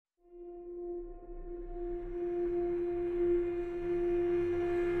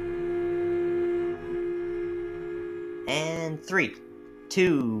And 3,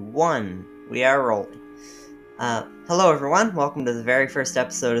 2, 1, we are rolling. Hello everyone, welcome to the very first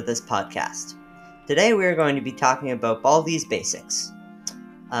episode of this podcast. Today we are going to be talking about Baldi's Basics,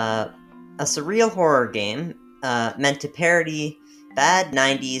 a surreal horror game meant to parody bad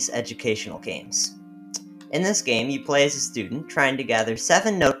 90s educational games. In this game, you play as a student trying to gather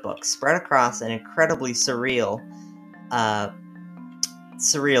 7 notebooks spread across an incredibly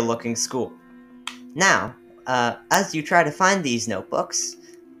surreal-looking school. Now, as you try to find these notebooks,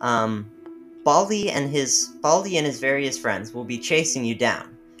 Baldi and his various friends will be chasing you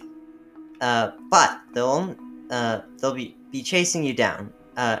down. But they'll be chasing you down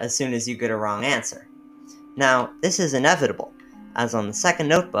as soon as you get a wrong answer. Now, this is inevitable, as on the second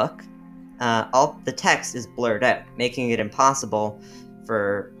notebook, all the text is blurred out, making it impossible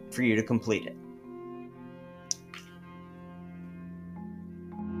for you to complete it.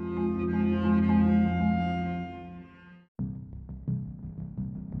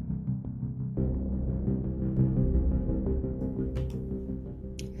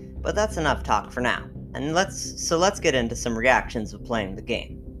 But that's enough talk for now, and let's get into some reactions of playing the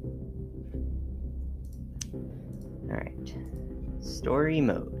game. Alright, story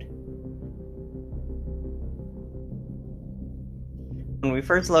mode. When we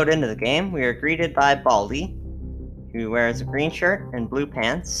first load into the game, we are greeted by Baldi, who wears a green shirt and blue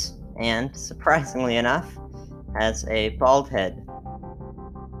pants, and, surprisingly enough, has a bald head.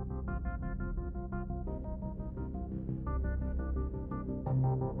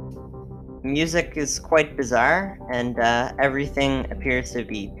 Music is quite bizarre, and everything appears to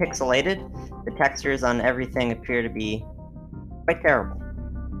be pixelated. The textures on everything appear to be quite terrible.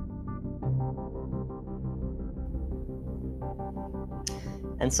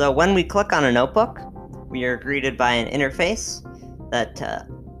 And so when we click on a notebook, we are greeted by an interface that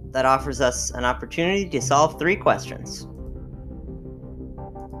offers us an opportunity to solve 3 questions.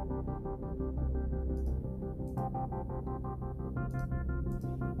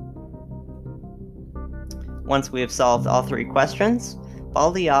 Once we have solved all 3 questions,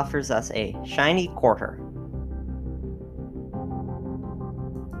 Baldi offers us a shiny quarter.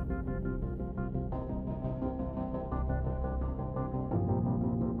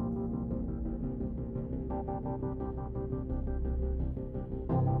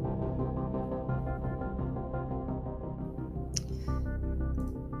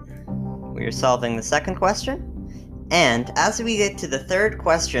 We are solving the second question, and as we get to the third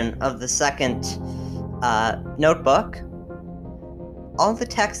question of the second notebook, all the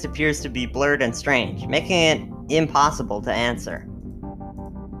text appears to be blurred and strange, making it impossible to answer.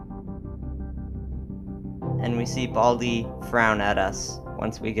 And we see Baldi frown at us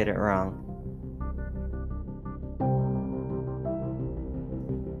once we get it wrong.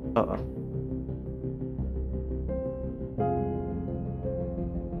 Uh-oh.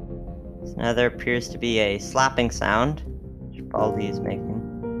 So now there appears to be a slapping sound, which Baldi is making.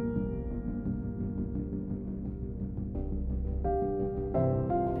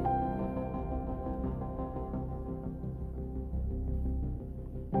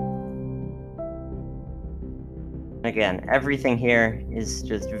 Again, everything here is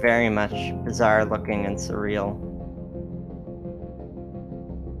just very much bizarre looking and surreal.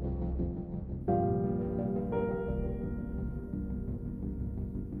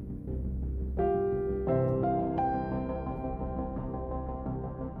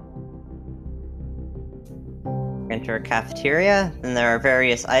 Enter a cafeteria, and there are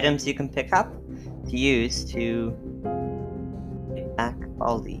various items you can pick up to use to get back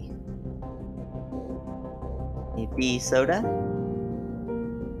Baldi. A bee soda,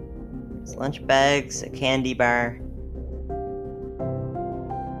 there's lunch bags, a candy bar,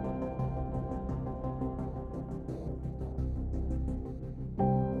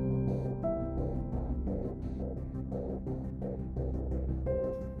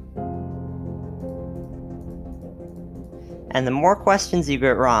 and the more questions you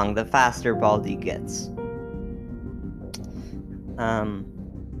get wrong, the faster Baldi gets.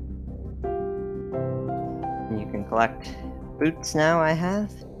 You can collect boots now, I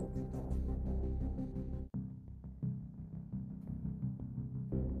have.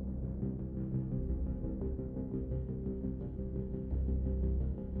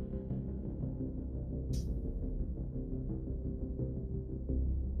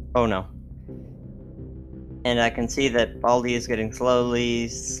 Oh no. And I can see that Baldi is getting slowly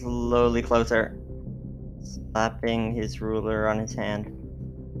closer, slapping his ruler on his hand.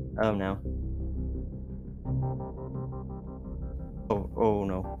 Oh no. Oh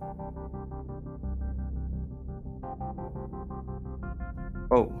no.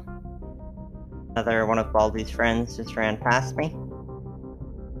 Oh. Another one of Baldi's friends just ran past me.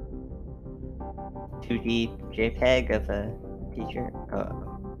 2D JPEG of a teacher.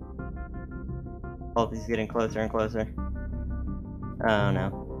 Baldi's getting closer and closer. Oh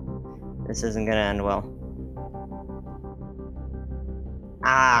no. This isn't gonna end well.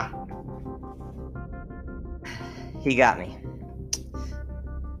 Ah! He got me.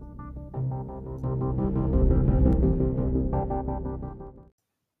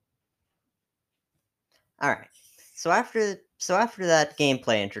 Alright. So after that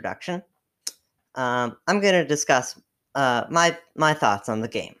gameplay introduction, I'm gonna discuss my thoughts on the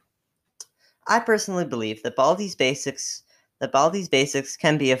game. I personally believe that Baldi's Basics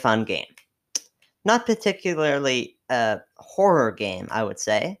can be a fun game. Not particularly a horror game, I would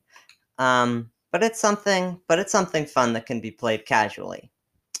say. But it's something fun that can be played casually.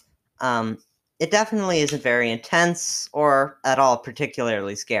 It definitely isn't very intense or at all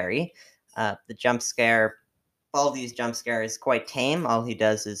particularly scary. The jump scare, Baldi's jump scare is quite tame. All he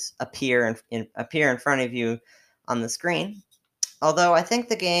does is appear in front of you on the screen. Although I think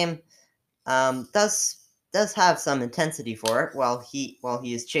the game does have some intensity for it while he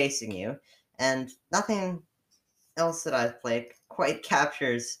is chasing you, and nothing else that I've played quite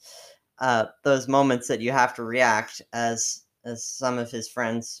captures those moments that you have to react as some of his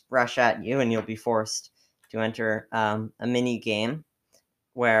friends rush at you, and you'll be forced to enter a mini game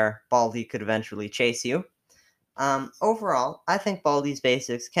where Baldi could eventually chase you. Overall, I think Baldi's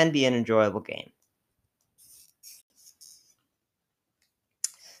Basics can be an enjoyable game.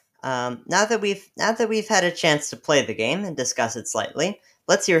 Now that we've had a chance to play the game and discuss it slightly,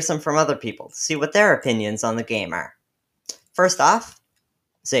 let's hear some from other people to see what their opinions on the game are. First off,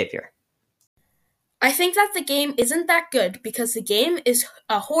 Xavier. I think that the game isn't that good because the game is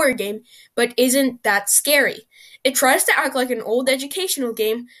a horror game, but isn't that scary. It tries to act like an old educational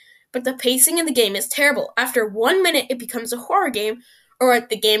game, but the pacing in the game is terrible. After 1 minute, it becomes a horror game, or what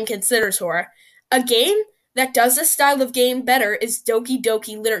the game considers horror. A game that does this style of game better is Doki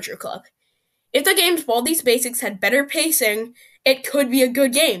Doki Literature Club. If the game's Baldi's Basics had better pacing, it could be a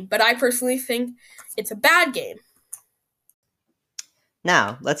good game, but I personally think it's a bad game.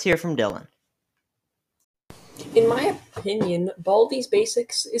 Now, let's hear from Dylan. In my opinion, Baldi's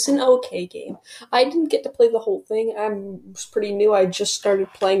Basics is an okay game. I didn't get to play the whole thing. I was pretty new. I just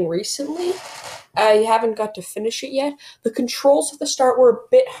started playing recently. I haven't got to finish it yet. The controls at the start were a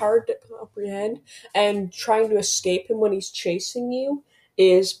bit hard to comprehend, and trying to escape him when he's chasing you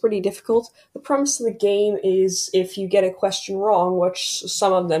is pretty difficult. The premise of the game is if you get a question wrong, which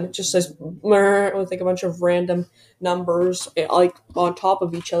some of them it just says with like a bunch of random numbers like on top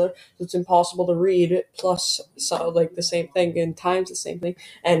of each other, so it's impossible to read. Plus, so like the same thing and times the same thing,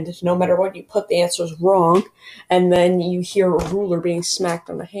 and no matter what you put, the answer is wrong. And then you hear a ruler being smacked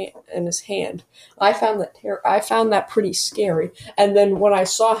on in his hand. I found that pretty scary. And then when I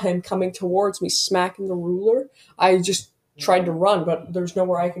saw him coming towards me, smacking the ruler, I just tried to run, but there's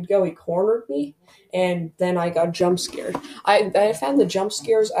nowhere I could go. He cornered me, and then I got jump scared. I found the jump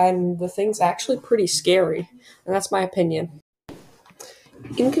scares and the things actually pretty scary, and that's my opinion.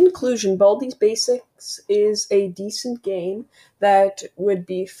 In conclusion, Baldi's Basics is a decent game that would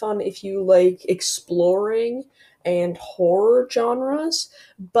be fun if you like exploring and horror genres,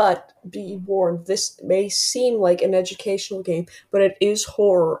 but be warned, this may seem like an educational game, but it is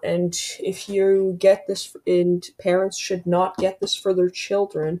horror, and if you get this, and parents should not get this for their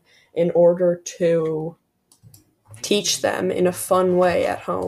children in order to teach them in a fun way at home.